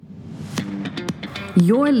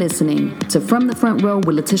You're listening to From the Front Row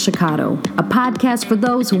with Letitia Cotto, a podcast for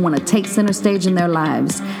those who want to take center stage in their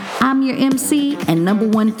lives. I'm your MC and number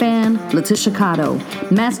one fan, Letitia Cotto,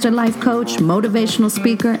 master life coach, motivational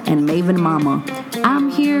speaker, and maven mama. I'm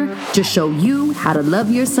here to show you how to love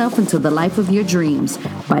yourself into the life of your dreams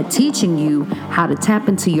by teaching you how to tap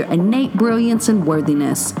into your innate brilliance and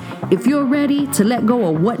worthiness. If you're ready to let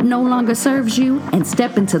go of what no longer serves you and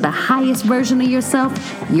step into the highest version of yourself,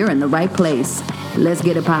 you're in the right place. Let's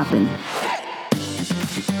get it poppin'.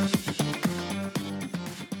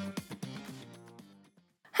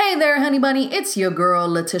 Hey there, honey bunny. It's your girl,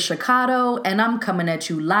 Letitia Cotto, and I'm coming at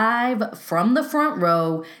you live from the front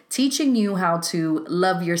row, teaching you how to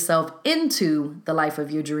love yourself into the life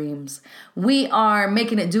of your dreams. We are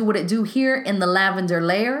making it do what it do here in the lavender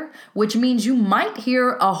layer, which means you might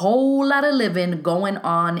hear a whole lot of living going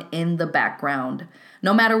on in the background.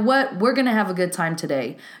 No matter what, we're going to have a good time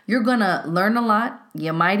today. You're going to learn a lot.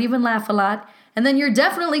 You might even laugh a lot. And then you're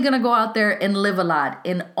definitely going to go out there and live a lot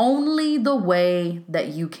in only the way that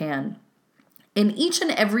you can. In each and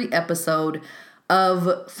every episode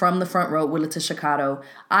of From the Front Row with Letitia Cotto,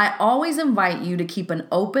 I always invite you to keep an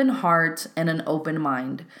open heart and an open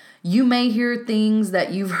mind. You may hear things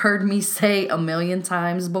that you've heard me say a million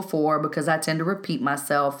times before because I tend to repeat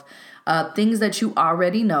myself, things that you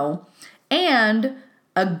already know. And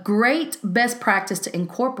a great best practice to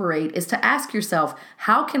incorporate is to ask yourself,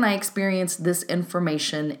 how can I experience this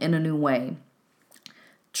information in a new way?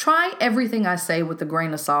 Try everything I say with a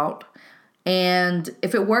grain of salt. And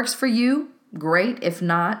if it works for you, great. If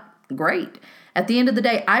not, great. At the end of the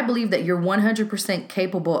day, I believe that you're 100%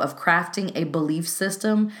 capable of crafting a belief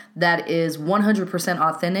system that is 100%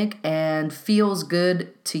 authentic and feels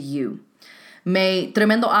good to you. May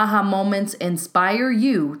Tremendo Aha moments inspire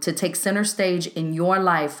you to take center stage in your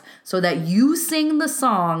life so that you sing the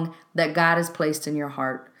song that God has placed in your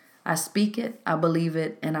heart. I speak it, I believe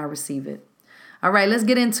it, and I receive it. All right, let's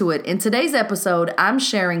get into it. In today's episode, I'm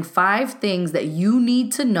sharing 5 things that you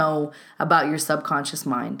need to know about your subconscious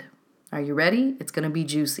mind. Are you ready? It's going to be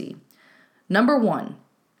juicy. Number 1,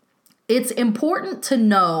 it's important to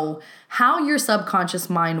know how your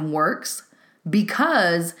subconscious mind works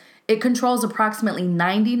because it controls approximately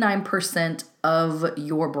 99% of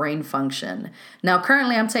your brain function. Now,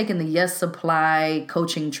 currently I'm taking the Yes Supply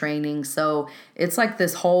coaching training. So it's like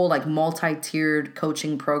this whole multi-tiered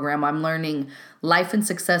coaching program. I'm learning life and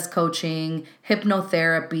success coaching,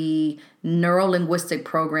 hypnotherapy, neuro-linguistic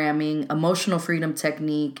programming, emotional freedom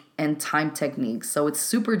technique, and time techniques. So it's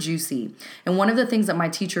super juicy. And one of the things that my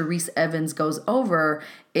teacher, Reese Evans, goes over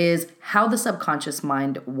is how the subconscious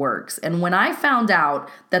mind works. And when I found out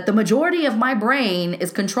that the majority of my brain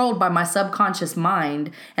is controlled by my subconscious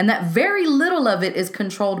mind and that very little of it is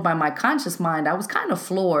controlled by my conscious mind, I was kind of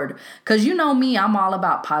floored. Because you know me, I'm all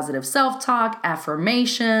about positive self-talk,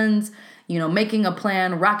 affirmations, making a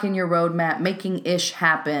plan, rocking your roadmap, making ish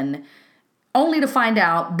happen. Only to find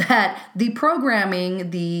out that the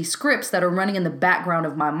programming, the scripts that are running in the background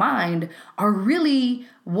of my mind are really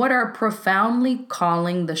what are profoundly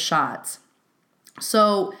calling the shots.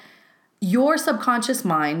 So your subconscious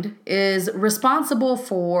mind is responsible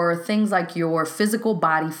for things like your physical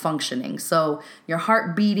body functioning. So your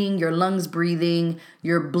heart beating, your lungs breathing,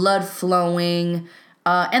 your blood flowing.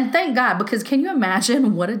 And thank God, because can you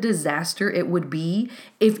imagine what a disaster it would be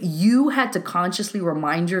if you had to consciously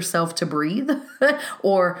remind yourself to breathe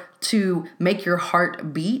or to make your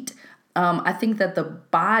heart beat? I think that the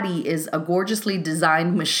body is a gorgeously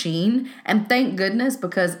designed machine. And thank goodness,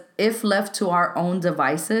 because if left to our own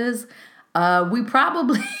devices, we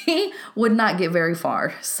probably would not get very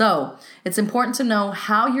far. So it's important to know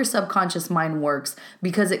how your subconscious mind works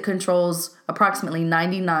because it controls approximately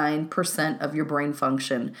 99% of your brain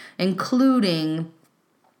function, including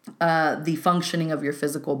the functioning of your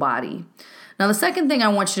physical body. Now, the second thing I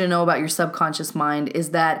want you to know about your subconscious mind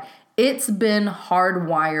is that it's been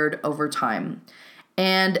hardwired over time.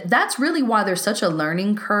 And that's really why there's such a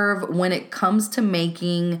learning curve when it comes to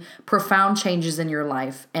making profound changes in your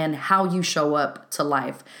life and how you show up to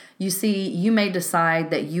life. You see, you may decide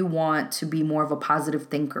that you want to be more of a positive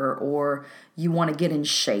thinker, or you want to get in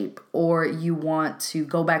shape, or you want to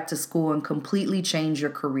go back to school and completely change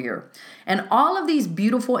your career. And all of these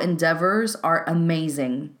beautiful endeavors are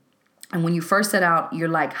amazing. And when you first set out, you're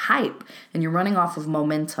like hype and you're running off of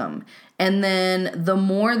momentum. And then the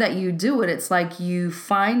more that you do it, it's like you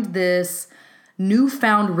find this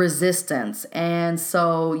newfound resistance. And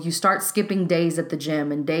so you start skipping days at the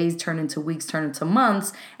gym, and days turn into weeks, turn into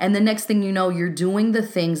months. And the next thing you know, you're doing the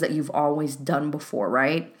things that you've always done before,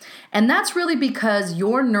 right? And that's really because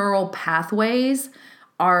your neural pathways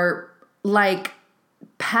are like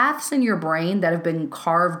paths in your brain that have been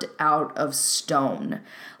carved out of stone.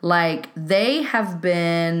 Like they have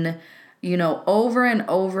been, over and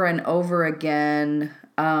over and over again,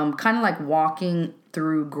 kind of like walking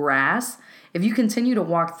through grass. If you continue to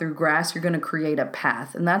walk through grass, you're going to create a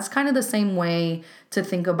path. And that's kind of the same way to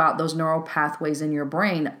think about those neural pathways in your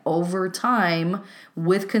brain. Over time,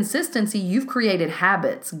 with consistency, you've created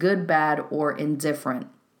habits, good, bad, or indifferent.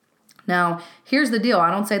 Now, here's the deal.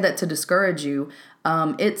 I don't say that to discourage you.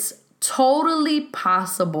 It's totally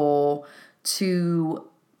possible to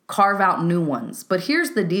carve out new ones. But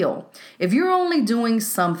here's the deal. If you're only doing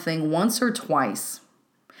something once or twice,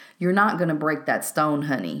 you're not going to break that stone,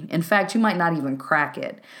 honey. In fact, you might not even crack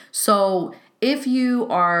it. So if you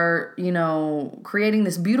are, creating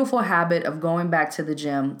this beautiful habit of going back to the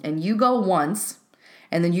gym and you go once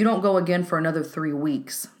and then you don't go again for another 3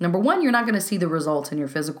 weeks, number one, you're not going to see the results in your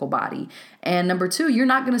physical body. And number two, you're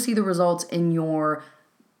not going to see the results in your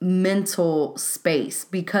mental space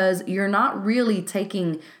because you're not really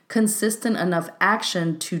taking consistent enough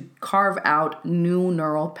action to carve out new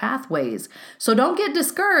neural pathways. So don't get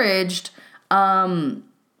discouraged,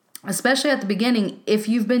 especially at the beginning. If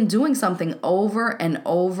you've been doing something over and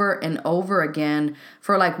over and over again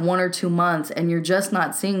for like 1 or 2 months and you're just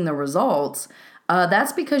not seeing the results,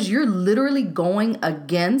 that's because you're literally going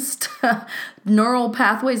against neural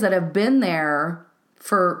pathways that have been there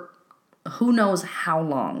for who knows how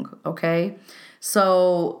long, okay?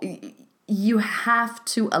 So you have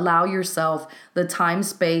to allow yourself the time,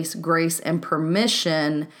 space, grace, and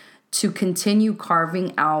permission to continue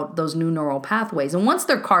carving out those new neural pathways. And once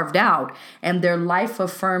they're carved out and they're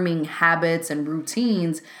life-affirming habits and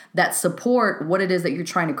routines that support what it is that you're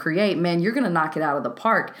trying to create, man, you're going to knock it out of the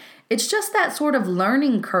park. It's just that sort of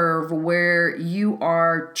learning curve where you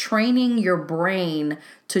are training your brain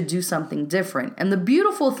to do something different. And the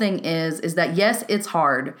beautiful thing is that yes, it's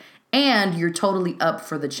hard and you're totally up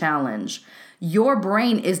for the challenge. Your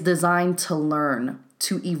brain is designed to learn,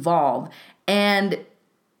 to evolve. And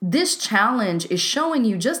this challenge is showing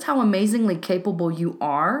you just how amazingly capable you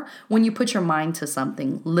are when you put your mind to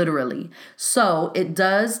something, literally. So it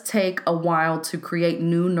does take a while to create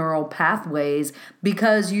new neural pathways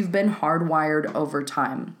because you've been hardwired over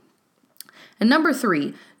time. And number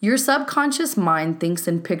 3, your subconscious mind thinks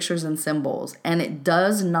in pictures and symbols, and it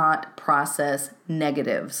does not process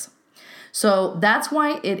negatives. So that's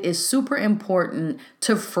why it is super important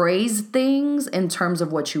to phrase things in terms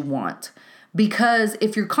of what you want. Because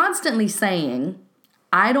if you're constantly saying,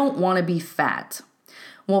 I don't want to be fat.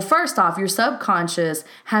 Well, first off, your subconscious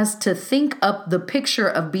has to think up the picture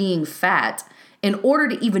of being fat in order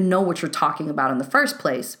to even know what you're talking about in the first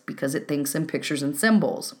place, because it thinks in pictures and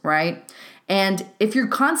symbols, right? And if you're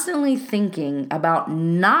constantly thinking about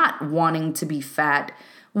not wanting to be fat,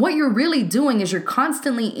 what you're really doing is you're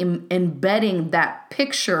constantly embedding that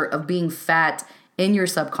picture of being fat in your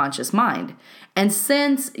subconscious mind. And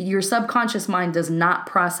since your subconscious mind does not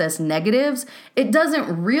process negatives, it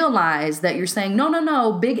doesn't realize that you're saying,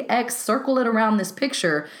 no, big X, circle it around this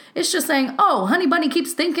picture. It's just saying, oh, honey bunny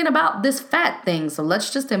keeps thinking about this fat thing, so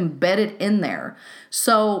let's just embed it in there.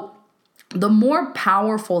 So the more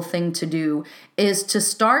powerful thing to do is to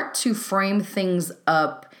start to frame things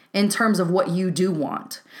up in terms of what you do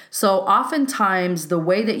want. So oftentimes the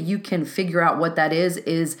way that you can figure out what that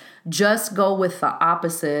is just go with the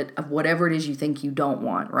opposite of whatever it is you think you don't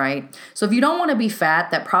want, right? So if you don't want to be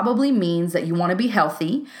fat, that probably means that you want to be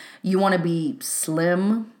healthy, you want to be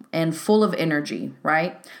slim and full of energy,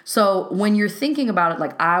 right? So when you're thinking about it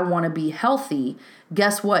like, I want to be healthy,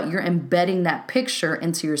 guess what? You're embedding that picture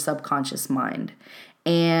into your subconscious mind.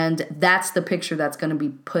 And that's the picture that's going to be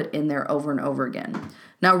put in there over and over again.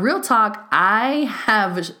 Now, real talk, I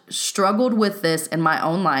have struggled with this in my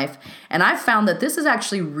own life, and I found that this is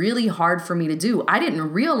actually really hard for me to do. I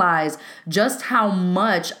didn't realize just how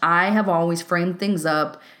much I have always framed things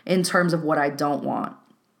up in terms of what I don't want.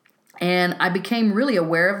 And I became really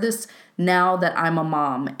aware of this now that I'm a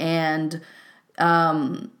mom. And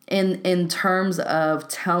in terms of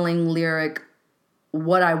telling Lyric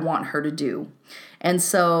what I want her to do. And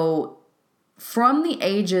so from the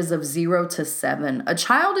ages of 0 to 7, a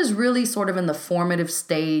child is really sort of in the formative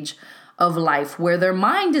stage of life where their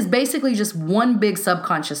mind is basically just one big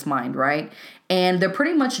subconscious mind, right? And they're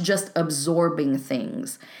pretty much just absorbing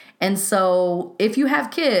things. And so if you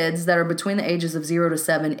have kids that are between the ages of 0 to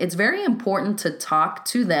 7, it's very important to talk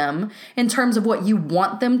to them in terms of what you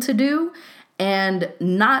want them to do and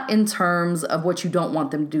not in terms of what you don't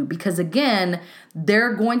want them to do. Because again,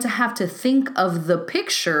 they're going to have to think of the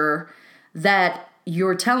picture that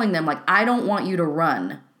you're telling them, like, I don't want you to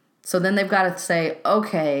run. So then they've got to say,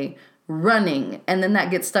 okay, running. And then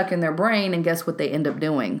that gets stuck in their brain. And guess what they end up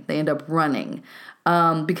doing? They end up running.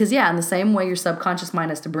 Because in the same way your subconscious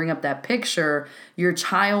mind has to bring up that picture, your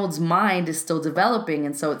child's mind is still developing.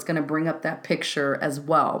 And so it's going to bring up that picture as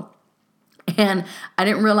well. And I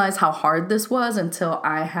didn't realize how hard this was until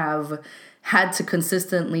I have had to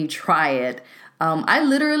consistently try it. I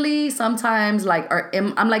literally sometimes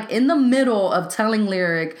I'm like in the middle of telling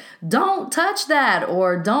Lyric, don't touch that,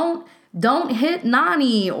 or don't hit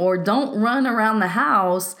Nani, or don't run around the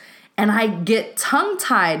house. And I get tongue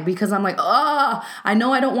tied because I'm like, I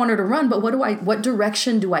know I don't want her to run, but what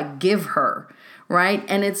direction do I give her? Right?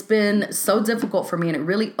 And it's been so difficult for me, and it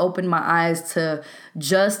really opened my eyes to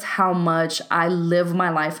just how much I live my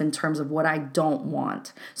life in terms of what I don't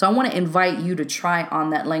want. So I want to invite you to try on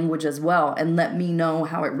that language as well and let me know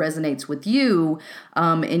how it resonates with you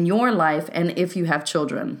in your life and if you have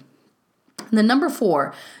children. The number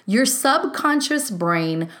 4, your subconscious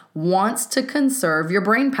brain wants to conserve your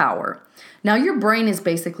brain power. Now, your brain is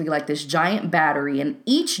basically like this giant battery, and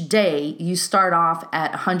each day you start off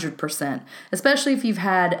at 100%, especially if you've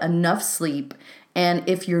had enough sleep and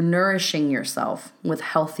if you're nourishing yourself with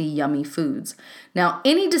healthy, yummy foods. Now,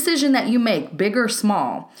 any decision that you make, big or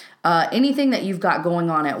small, anything that you've got going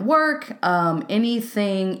on at work,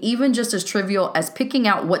 anything even just as trivial as picking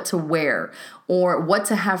out what to wear or what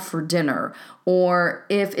to have for dinner, or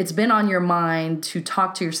if it's been on your mind to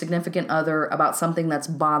talk to your significant other about something that's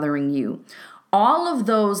bothering you. All of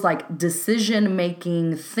those like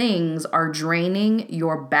decision-making things are draining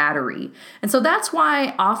your battery. And so that's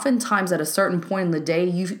why oftentimes at a certain point in the day,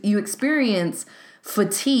 you experience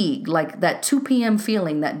fatigue, like that 2 p.m.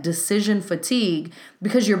 feeling, that decision fatigue,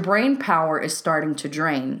 because your brain power is starting to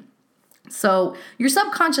drain. So your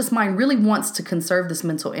subconscious mind really wants to conserve this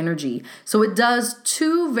mental energy. So it does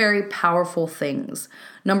 2 very powerful things.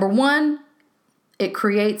 Number 1, it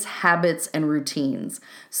creates habits and routines.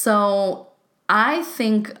 So I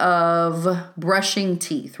think of brushing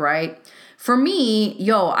teeth, right? For me,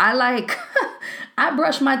 I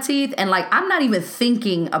brush my teeth and I'm not even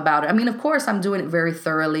thinking about it. I mean, of course, I'm doing it very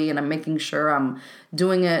thoroughly and I'm making sure I'm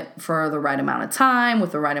doing it for the right amount of time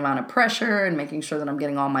with the right amount of pressure and making sure that I'm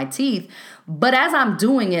getting all my teeth. But as I'm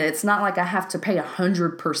doing it, it's not like I have to pay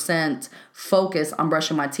 100% focus on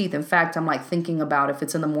brushing my teeth. In fact, I'm thinking about if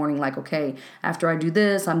it's in the morning, okay, after I do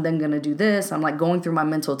this, I'm then going to do this. I'm going through my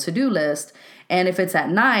mental to-do list. And if it's at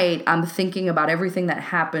night, I'm thinking about everything that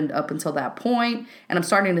happened up until that point, and I'm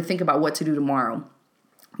starting to think about what to do tomorrow.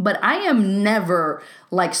 But I am never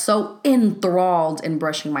so enthralled in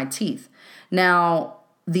brushing my teeth. Now,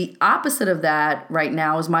 the opposite of that right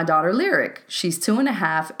now is my daughter Lyric. She's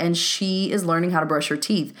 2.5 and she is learning how to brush her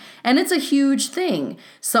teeth. And it's a huge thing.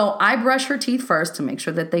 So I brush her teeth first to make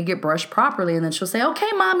sure that they get brushed properly. And then she'll say,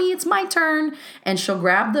 okay, mommy, it's my turn. And she'll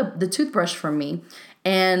grab the toothbrush from me.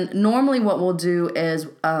 And normally what we'll do is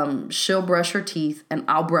she'll brush her teeth and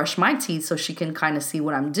I'll brush my teeth so she can kind of see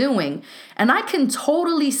what I'm doing. And I can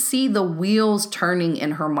totally see the wheels turning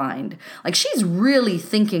in her mind. She's really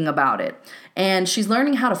thinking about it. And she's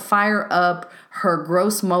learning how to fire up her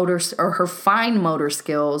gross motor or her fine motor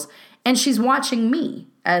skills. And she's watching me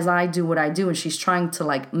as I do what I do. And she's trying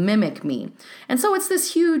to mimic me. And so it's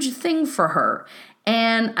this huge thing for her.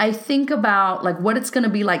 And I think about what it's going to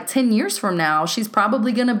be 10 years from now. She's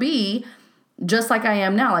probably going to be just like I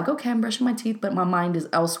am now. Okay, I'm brushing my teeth, but my mind is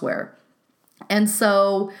elsewhere. And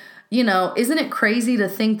so, isn't it crazy to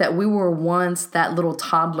think that we were once that little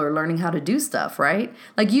toddler learning how to do stuff, right?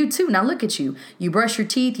 You too. Now look at you. You brush your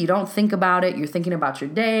teeth. You don't think about it. You're thinking about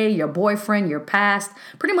your day, your boyfriend, your past,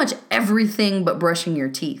 pretty much everything but brushing your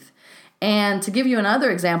teeth. And to give you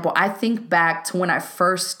another example, I think back to when I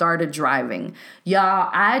first started driving.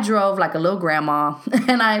 Y'all, I drove like a little grandma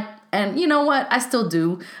and you know what? I still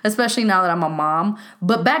do, especially now that I'm a mom.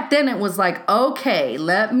 But back then it was okay,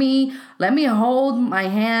 let me hold my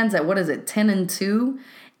hands at 10 and 2.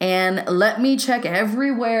 And let me check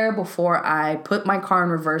everywhere before I put my car in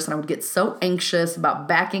reverse. And I would get so anxious about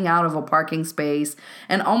backing out of a parking space.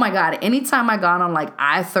 And oh my God, anytime I got on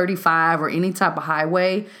I-35 or any type of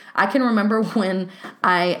highway, I can remember when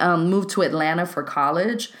I moved to Atlanta for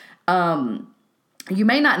college. You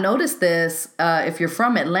may not notice this if you're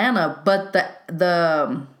from Atlanta, but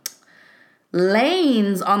the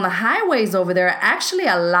lanes on the highways over there are actually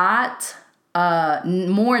a lot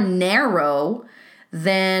more narrow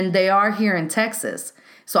than they are here in Texas.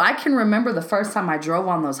 So I can remember the first time I drove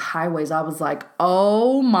on those highways, I was like,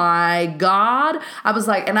 oh my God. I was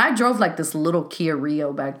and I drove this little Kia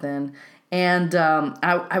Rio back then. And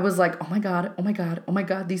I was like, oh my God, oh my God, oh my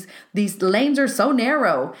God. These lanes are so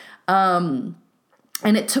narrow.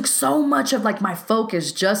 And it took so much of like my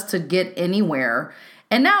focus just to get anywhere.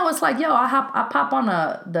 And now it's like, yo, I pop on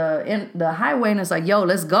the highway and it's like, yo,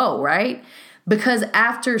 let's go, right? Because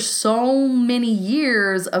after so many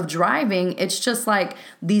years of driving, it's just like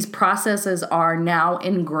these processes are now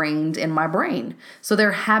ingrained in my brain. So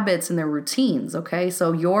they're habits and they're routines, okay?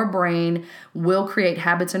 So your brain will create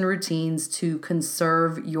habits and routines to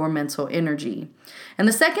conserve your mental energy. And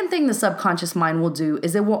the second thing the subconscious mind will do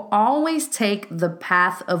is it will always take the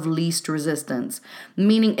path of least resistance,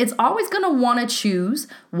 meaning it's always going to want to choose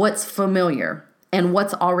what's familiar and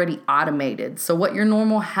what's already automated. So what your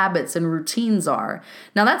normal habits and routines are.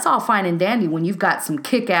 Now that's all fine and dandy when you've got some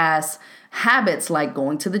kick-ass habits like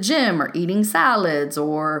going to the gym or eating salads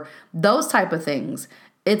or those type of things.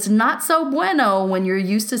 It's not so bueno when you're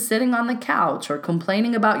used to sitting on the couch or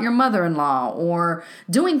complaining about your mother-in-law or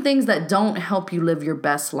doing things that don't help you live your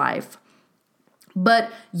best life.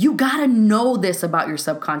 But you gotta know this about your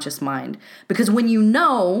subconscious mind, because when you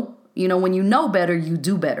know better, you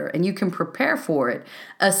do better and you can prepare for it,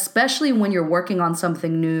 especially when you're working on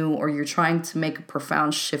something new or you're trying to make a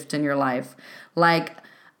profound shift in your life. Like,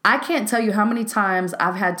 I can't tell you how many times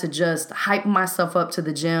I've had to just hype myself up to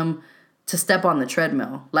the gym to step on the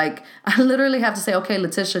treadmill. Like, I literally have to say, okay,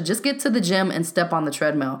 Letitia, just get to the gym and step on the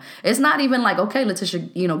treadmill. It's not even like, okay, Letitia,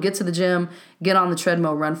 get to the gym, get on the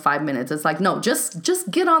treadmill, run 5 minutes. It's like, no,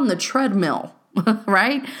 just get on the treadmill.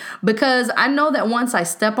 Right? Because I know that once I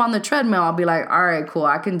step on the treadmill, I'll be like, all right, cool.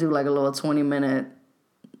 I can do like a little 20-minute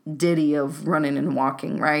ditty of running and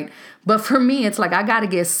walking, right? But for me, it's like I got to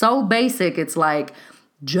get so basic. It's like,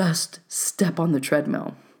 just step on the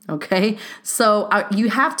treadmill. Okay, so you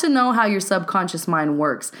have to know how your subconscious mind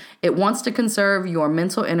works. It wants to conserve your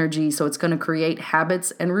mental energy, so it's going to create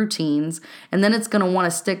habits and routines, and then it's going to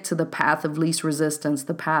want to stick to the path of least resistance,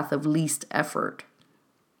 the path of least effort.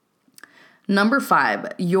 Number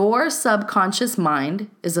 5, your subconscious mind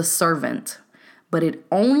is a servant, but it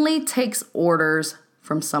only takes orders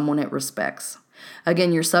from someone it respects.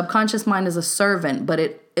 Again, your subconscious mind is a servant, but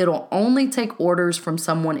it'll only take orders from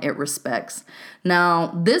someone it respects. Now,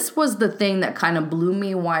 this was the thing that kind of blew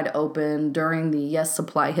me wide open during the Yes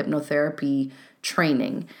Supply hypnotherapy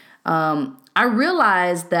training. I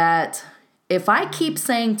realized that if I keep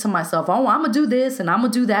saying to myself, oh, I'm going to do this and I'm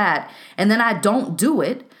going to do that, and then I don't do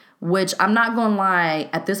it, which I'm not going to lie,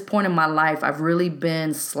 at this point in my life, I've really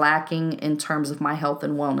been slacking in terms of my health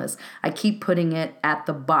and wellness. I keep putting it at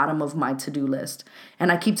the bottom of my to-do list.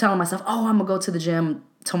 And I keep telling myself, oh, I'm going to go to the gym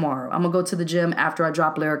tomorrow. I'm going to go to the gym after I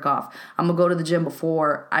drop Lyric off. I'm going to go to the gym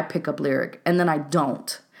before I pick up Lyric. And then I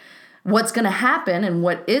don't. What's going to happen and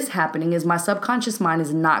what is happening is my subconscious mind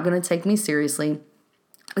is not going to take me seriously.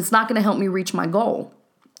 It's not going to help me reach my goal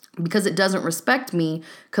because it doesn't respect me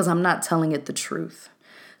because I'm not telling it the truth.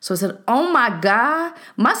 So I said, oh my God,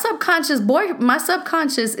 my subconscious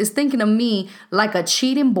is thinking of me like a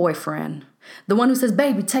cheating boyfriend. The one who says,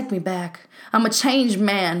 baby, take me back. I'm a changed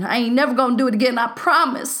man. I ain't never gonna do it again. I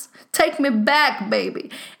promise. Take me back, baby.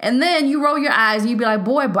 And then you roll your eyes and you be like,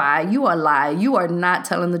 boy, bye. You are lying. You are not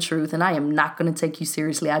telling the truth. And I am not going to take you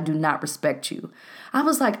seriously. I do not respect you. I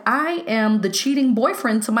was like, I am the cheating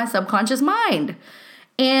boyfriend to my subconscious mind.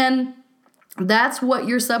 And that's what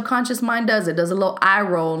your subconscious mind does. It does a little eye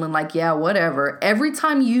roll and like, yeah, whatever. Every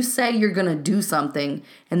time you say you're going to do something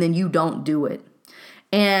and then you don't do it.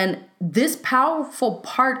 And this powerful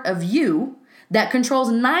part of you that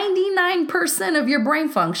controls 99% of your brain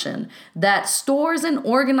function, that stores and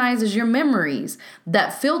organizes your memories,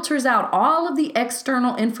 that filters out all of the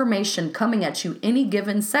external information coming at you any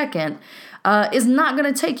given second, is not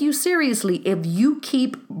going to take you seriously if you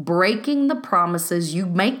keep breaking the promises you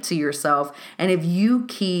make to yourself and if you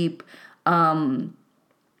keep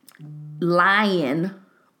lying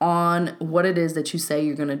on what it is that you say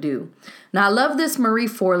you're going to do. Now, I love this Marie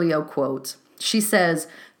Forleo quote. She says,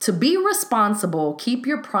 to be responsible, keep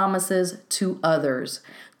your promises to others.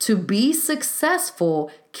 To be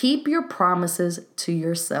successful, keep your promises to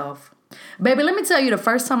yourself. Baby, let me tell you, the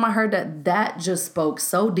first time I heard that just spoke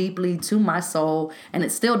so deeply to my soul, and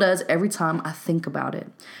it still does every time I think about it.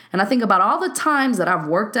 And I think about all the times that I've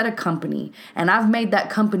worked at a company, and I've made that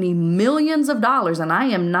company millions of dollars, and I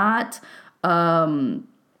am not,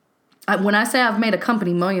 when I say I've made a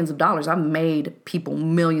company millions of dollars, I've made people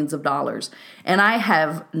millions of dollars, and I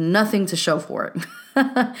have nothing to show for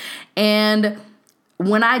it. And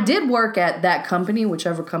when I did work at that company,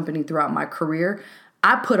 whichever company throughout my career,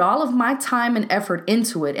 I put all of my time and effort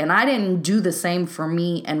into it, and I didn't do the same for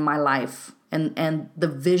me and my life and the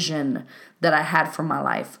vision that I had for my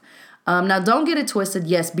life. Now, don't get it twisted.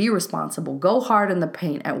 Yes, be responsible. Go hard in the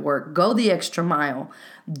paint at work. Go the extra mile.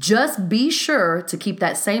 Just be sure to keep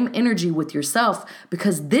that same energy with yourself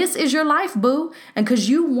because this is your life, boo. And because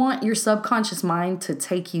you want your subconscious mind to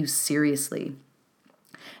take you seriously.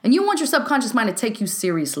 And you want your subconscious mind to take you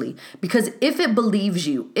seriously because if it believes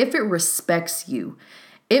you, if it respects you,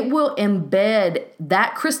 it will embed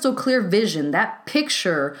that crystal clear vision, that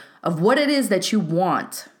picture of what it is that you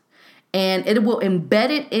want. And it will embed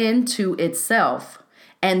it into itself.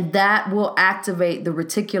 And that will activate the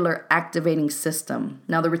reticular activating system.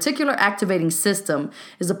 Now, the reticular activating system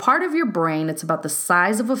is a part of your brain. It's about the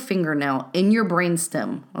size of a fingernail in your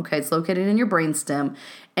brainstem. Okay, it's located in your brainstem.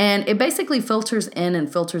 And it basically filters in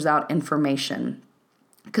and filters out information.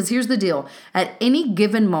 Because here's the deal. At any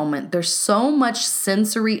given moment, there's so much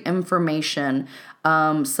sensory information.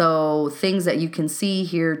 So things that you can see,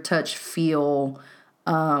 hear, touch, feel,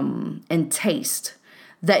 and taste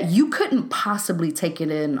that you couldn't possibly take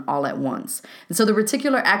it in all at once. And so the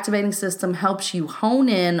reticular activating system helps you hone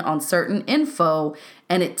in on certain info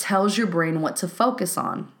and it tells your brain what to focus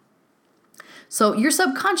on. So your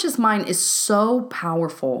subconscious mind is so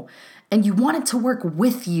powerful and you want it to work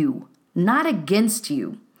with you, not against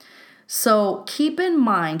you. So keep in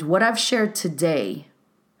mind what I've shared today,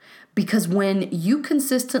 because when you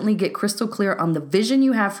consistently get crystal clear on the vision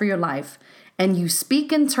you have for your life and you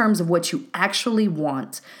speak in terms of what you actually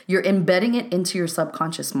want, you're embedding it into your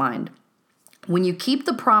subconscious mind. When you keep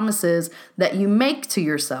the promises that you make to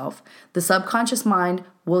yourself, the subconscious mind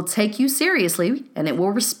will take you seriously and it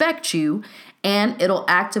will respect you and it'll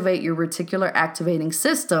activate your reticular activating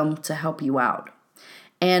system to help you out.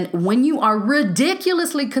 And when you are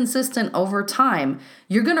ridiculously consistent over time,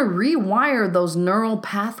 you're going to rewire those neural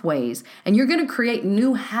pathways and you're going to create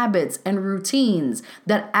new habits and routines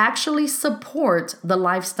that actually support the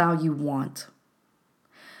lifestyle you want.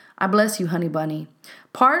 I bless you, honey bunny.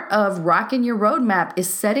 Part of rocking your roadmap is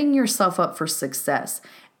setting yourself up for success.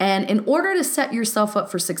 And in order to set yourself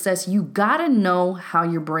up for success, you got to know how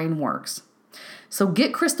your brain works. So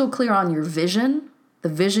get crystal clear on your vision, the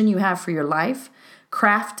vision you have for your life.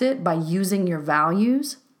 Craft it by using your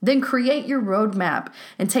values, then create your roadmap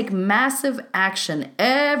and take massive action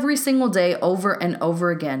every single day over and over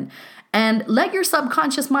again. And let your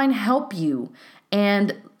subconscious mind help you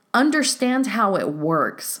and understand how it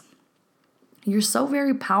works. You're so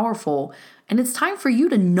very powerful, and it's time for you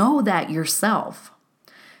to know that yourself.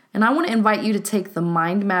 And I want to invite you to take the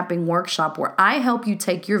mind mapping workshop where I help you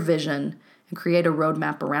take your vision and create a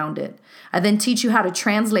roadmap around it. I then teach you how to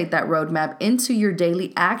translate that roadmap into your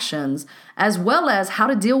daily actions, as well as how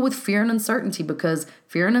to deal with fear and uncertainty, because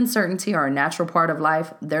fear and uncertainty are a natural part of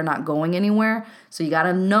life. They're not going anywhere. So you got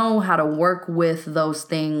to know how to work with those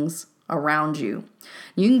things around you.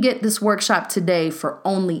 You can get this workshop today for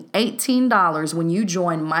only $18 when you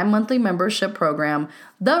join my monthly membership program,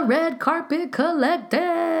 The Red Carpet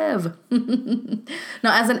Collective.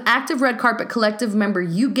 Now, as an active Red Carpet Collective member,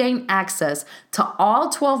 you gain access to all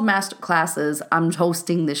 12 master classes I'm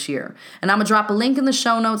hosting this year. And I'm going to drop a link in the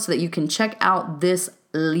show notes so that you can check out this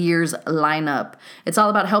year's lineup. It's all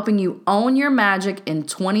about helping you own your magic in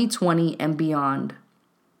 2020 and beyond.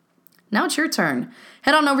 Now it's your turn.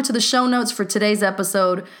 Head on over to the show notes for today's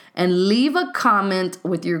episode and leave a comment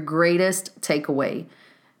with your greatest takeaway.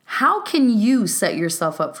 How can you set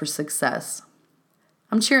yourself up for success?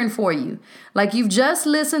 I'm cheering for you. Like you've just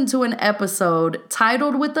listened to an episode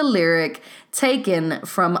titled with the lyric taken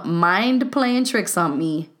from Mind Playing Tricks on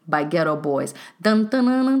Me by Ghetto Boys. Dun, dun,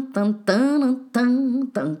 dun, dun, dun, dun,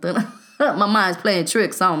 dun, dun. My mind's playing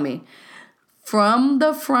tricks on me. From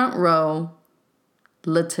the front row,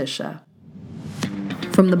 Letitia.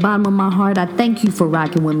 From the bottom of my heart, I thank you for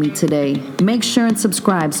rocking with me today. Make sure and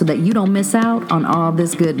subscribe so that you don't miss out on all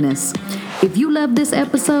this goodness. If you love this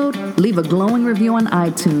episode, leave a glowing review on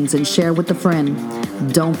iTunes and share with a friend.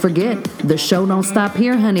 Don't forget, the show don't stop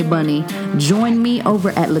here, honey bunny. Join me over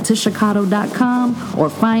at LetitiaCotto.com or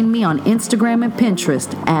find me on Instagram and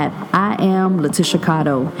Pinterest at I am Letitia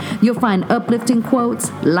Cotto. You'll find uplifting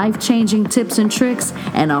quotes, life-changing tips and tricks,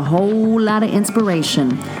 and a whole lot of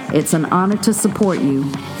inspiration. It's an honor to support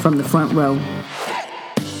you from the front row.